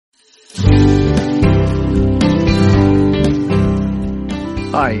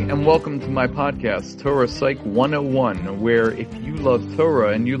Hi, and welcome to my podcast, Torah Psych 101, where if you love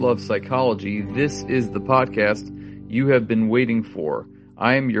Torah and you love psychology, this is the podcast you have been waiting for.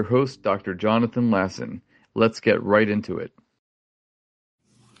 I am your host, Dr. Jonathan Lasson. Let's get right into it.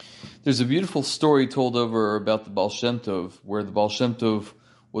 There's a beautiful story told over about the Baal Shem Tov, where the Baal Shem Tov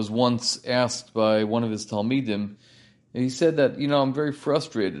was once asked by one of his Talmidim. He said that, I'm very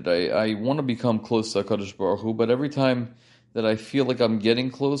frustrated. I want to become close to HaKadosh Baruch Hu, but every time that I feel like I'm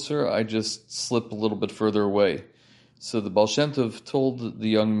getting closer, I just slip a little bit further away. So the Baal Shem Tov told the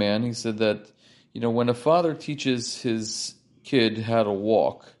young man, he said that, when a father teaches his kid how to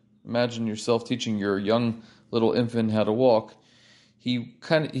walk, imagine yourself teaching your young little infant how to walk, he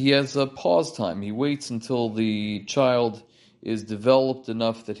has a pause time. He waits until the child is developed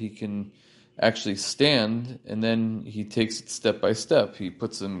enough that he can actually stand, and then he takes it step by step. He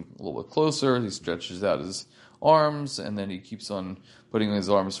puts him a little bit closer, he stretches out his arms, and then he keeps on putting his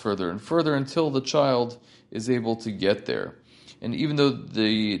arms further and further until the child is able to get there. And even though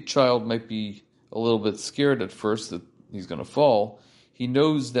the child might be a little bit scared at first that he's going to fall, he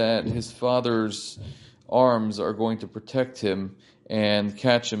knows that his father's arms are going to protect him and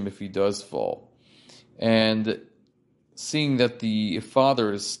catch him if he does fall. And seeing that the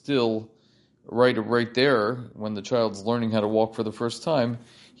father is still right there when the child's learning how to walk for the first time,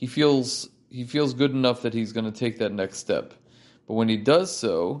 he feels good enough that he's going to take that next step. But when he does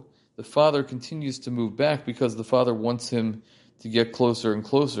so, the father continues to move back because the father wants him to get closer and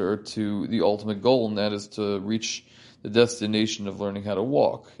closer to the ultimate goal, and that is to reach the destination of learning how to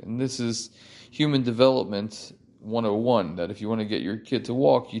walk. And this is human development 101, that if you want to get your kid to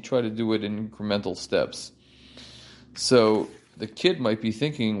walk, you try to do it in incremental steps. So the kid might be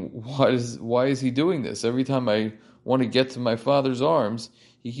thinking, why is he doing this? Every time I want to get to my father's arms,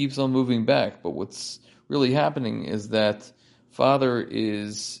 he keeps on moving back. But what's really happening is that father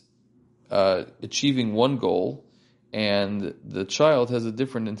is achieving one goal, and the child has a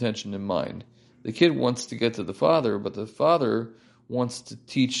different intention in mind. The kid wants to get to the father, but the father wants to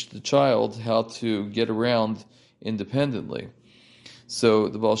teach the child how to get around independently. So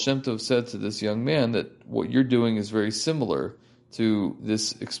the Baal Shem Tov said to this young man that what you're doing is very similar to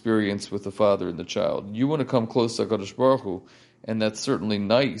this experience with the father and the child. You want to come close to HaKadosh Baruch Hu, and that's certainly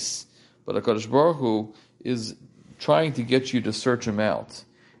nice, but HaKadosh Baruch Hu is trying to get you to search him out.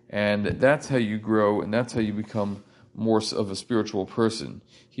 And that's how you grow, and that's how you become more of a spiritual person.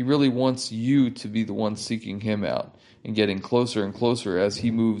 He really wants you to be the one seeking him out and getting closer and closer as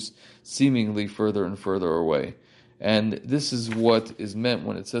he moves seemingly further and further away. And this is what is meant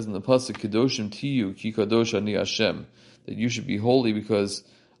when it says in the Pasuk, Kedoshim Tiyu, Ki Kadosh Ani Hashem, that you should be holy because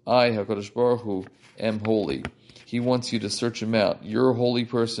I, HaKadosh Baruch Hu, am holy. He wants you to search him out. You're a holy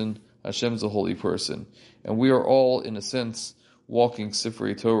person, Hashem's a holy person. And we are all, in a sense, walking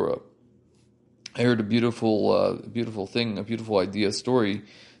Sifrei Torah. I heard a beautiful thing, a beautiful idea, story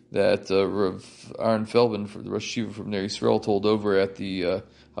that Rav Aaron Feldman, the Rosh Yeshiva from Ner Yisrael, told over at the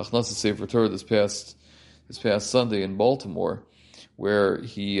Hachnasa Sefer Torah this past Sunday in Baltimore, where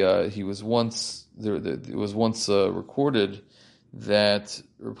it was once recorded that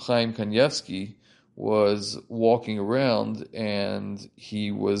Reb Chaim Kanievsky was walking around and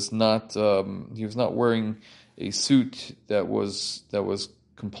he was not wearing a suit that was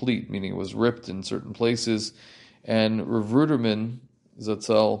complete, meaning it was ripped in certain places. And Rav Ruderman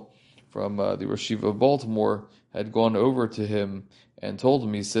Zatzal from the Rosh Yeshiva of Baltimore had gone over to him and told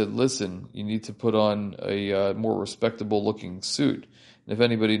him, he said, listen, you need to put on a more respectable looking suit. And if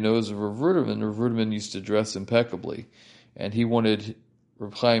anybody knows of Rav Ruderman used to dress impeccably, and he wanted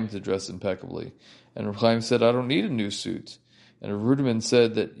Reb Chaim to dress impeccably. And Reb Chaim said, I don't need a new suit. And Rav Ruderman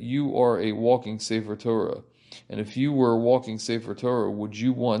said that you are a walking Sefer Torah. And if you were a walking Sefer Torah, would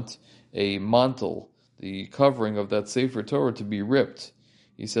you want a mantle, the covering of that Sefer Torah, to be ripped?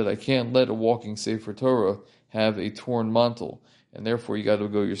 He said, I can't let a walking Sefer Torah have a torn mantle, and therefore you got to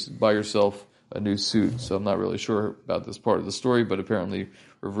go buy yourself a new suit. So I'm not really sure about this part of the story, but apparently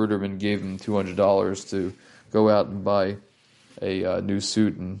Rav Ruderman gave him $200 to go out and buy a new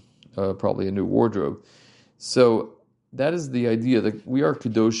suit and probably a new wardrobe. So that is the idea that we are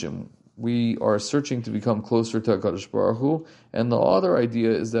Kedoshim. We are searching to become closer to HaKadosh Baruch Hu, and the other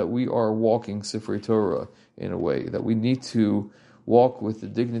idea is that we are walking Sifrei Torah in a way, that we need to walk with the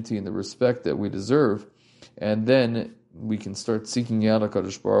dignity and the respect that we deserve, and then we can start seeking out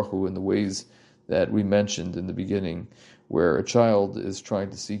HaKadosh Baruch Hu in the ways that we mentioned in the beginning, where a child is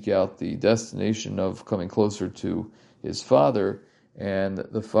trying to seek out the destination of coming closer to his father, and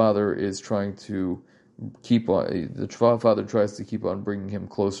the father is trying to father tries to keep on bringing him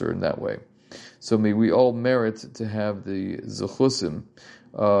closer in that way. So may we all merit to have the zechusim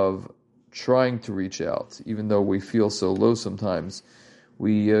of trying to reach out, even though we feel so low sometimes.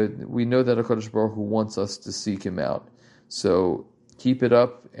 We know that HaKadosh Baruch Hu wants us to seek Him out. So keep it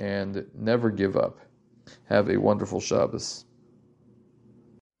up and never give up. Have a wonderful Shabbos.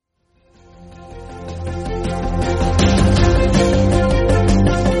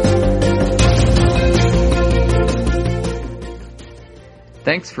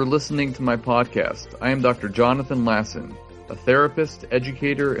 Thanks for listening to my podcast. I am Dr. Jonathan Lasson, a therapist,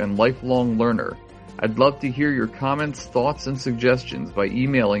 educator, and lifelong learner. I'd love to hear your comments, thoughts, and suggestions by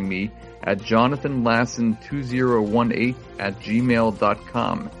emailing me at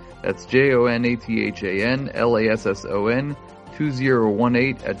jonathanlasson2018@gmail.com. That's JONATHANLASSON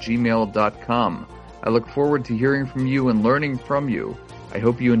 2018@gmail.com. I look forward to hearing from you and learning from you. I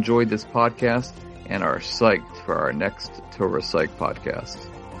hope you enjoyed this podcast and are psyched for our next Torah Psych podcast.